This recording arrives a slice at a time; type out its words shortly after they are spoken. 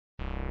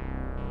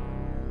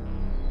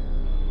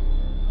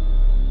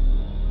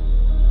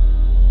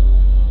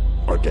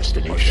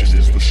destination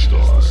is the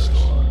stars.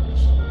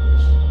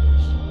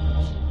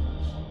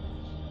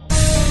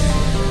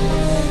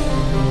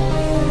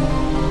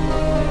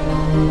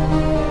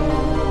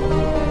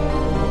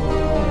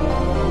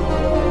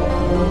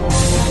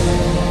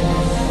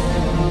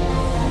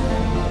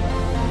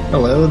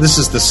 Hello, this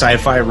is the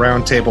Sci-Fi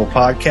Roundtable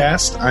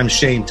Podcast. I'm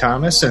Shane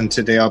Thomas, and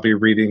today I'll be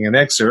reading an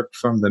excerpt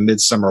from The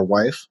Midsummer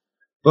Wife,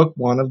 Book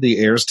 1 of the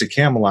Heirs to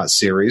Camelot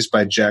series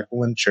by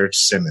Jacqueline Church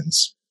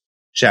Simmons.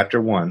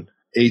 Chapter 1,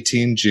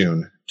 18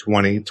 June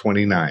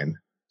 2029,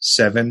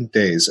 7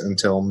 days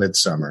until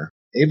midsummer.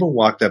 Ava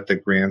walked up the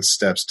grand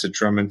steps to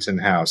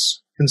Drummondton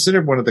House,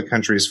 considered one of the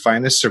country's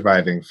finest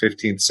surviving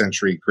 15th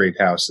century great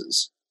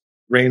houses.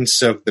 Rain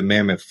soaked the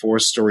mammoth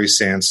 4-story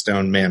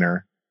sandstone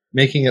manor,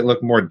 making it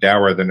look more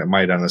dour than it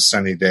might on a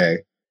sunny day.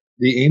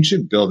 The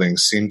ancient building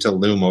seemed to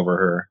loom over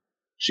her.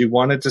 She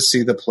wanted to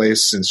see the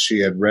place since she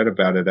had read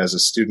about it as a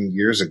student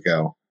years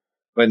ago,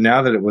 but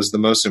now that it was the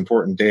most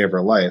important day of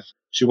her life,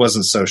 she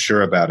wasn't so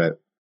sure about it.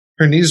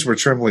 Her knees were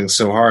trembling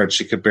so hard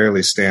she could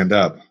barely stand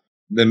up.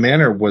 The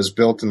manor was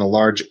built in a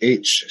large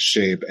H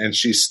shape, and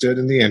she stood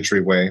in the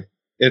entryway.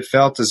 It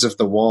felt as if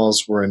the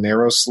walls were a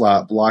narrow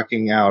slot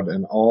blocking out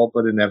an all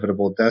but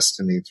inevitable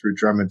destiny through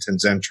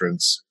Drummondton's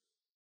entrance.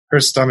 Her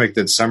stomach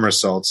did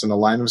somersaults, and a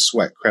line of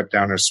sweat crept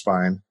down her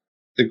spine.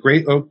 The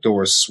great oak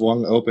doors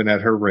swung open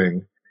at her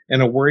ring,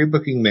 and a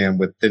worried-looking man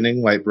with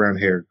thinning light brown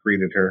hair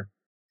greeted her.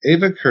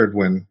 Ava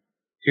Curdwen,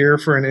 here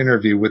for an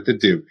interview with the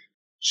Duke.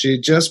 She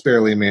had just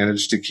barely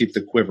managed to keep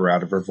the quiver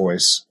out of her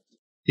voice.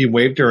 He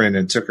waved her in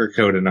and took her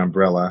coat and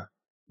umbrella.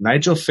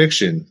 Nigel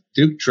Fiction,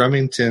 Duke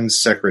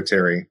Drummondton's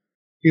secretary.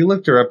 He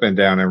looked her up and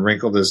down and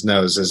wrinkled his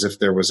nose as if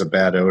there was a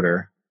bad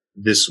odor.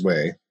 This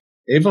way.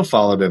 Ava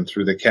followed him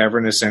through the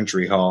cavernous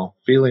entry hall,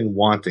 feeling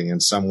wanting in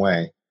some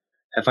way.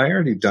 Have I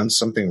already done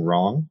something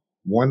wrong?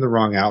 Worn the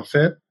wrong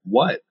outfit?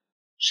 What?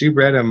 She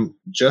read him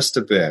just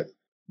a bit,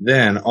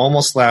 then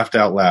almost laughed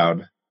out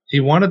loud. He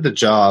wanted the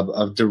job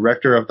of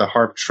director of the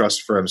Harp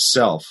Trust for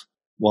himself.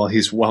 Well,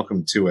 he's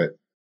welcome to it.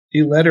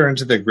 He led her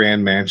into the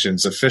Grand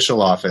Mansion's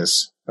official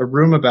office, a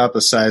room about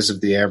the size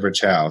of the average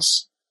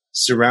house,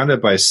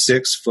 surrounded by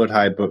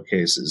 6-foot-high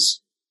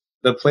bookcases.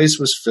 The place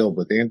was filled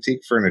with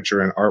antique furniture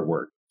and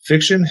artwork.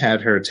 Fiction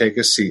had her take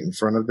a seat in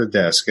front of the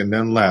desk and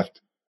then left,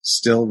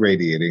 still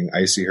radiating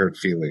icy hurt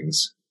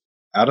feelings.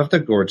 Out of the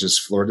gorgeous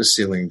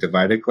floor-to-ceiling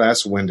divided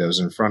glass windows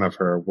in front of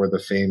her were the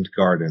famed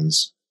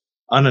gardens.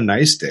 On a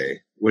nice day,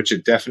 which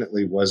it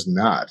definitely was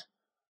not,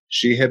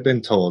 she had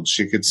been told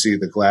she could see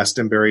the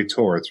Glastonbury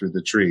Tor through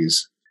the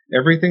trees.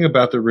 Everything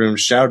about the room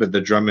shouted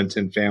the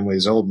Drummondton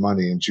family's old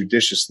money and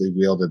judiciously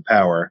wielded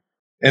power,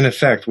 an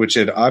effect which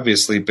had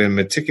obviously been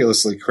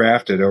meticulously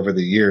crafted over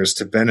the years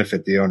to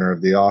benefit the owner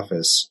of the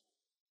office.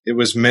 It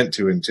was meant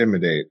to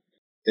intimidate.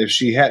 If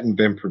she hadn't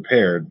been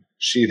prepared,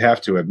 she'd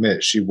have to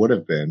admit she would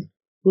have been.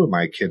 Who am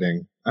I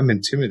kidding? I'm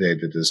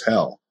intimidated as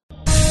hell.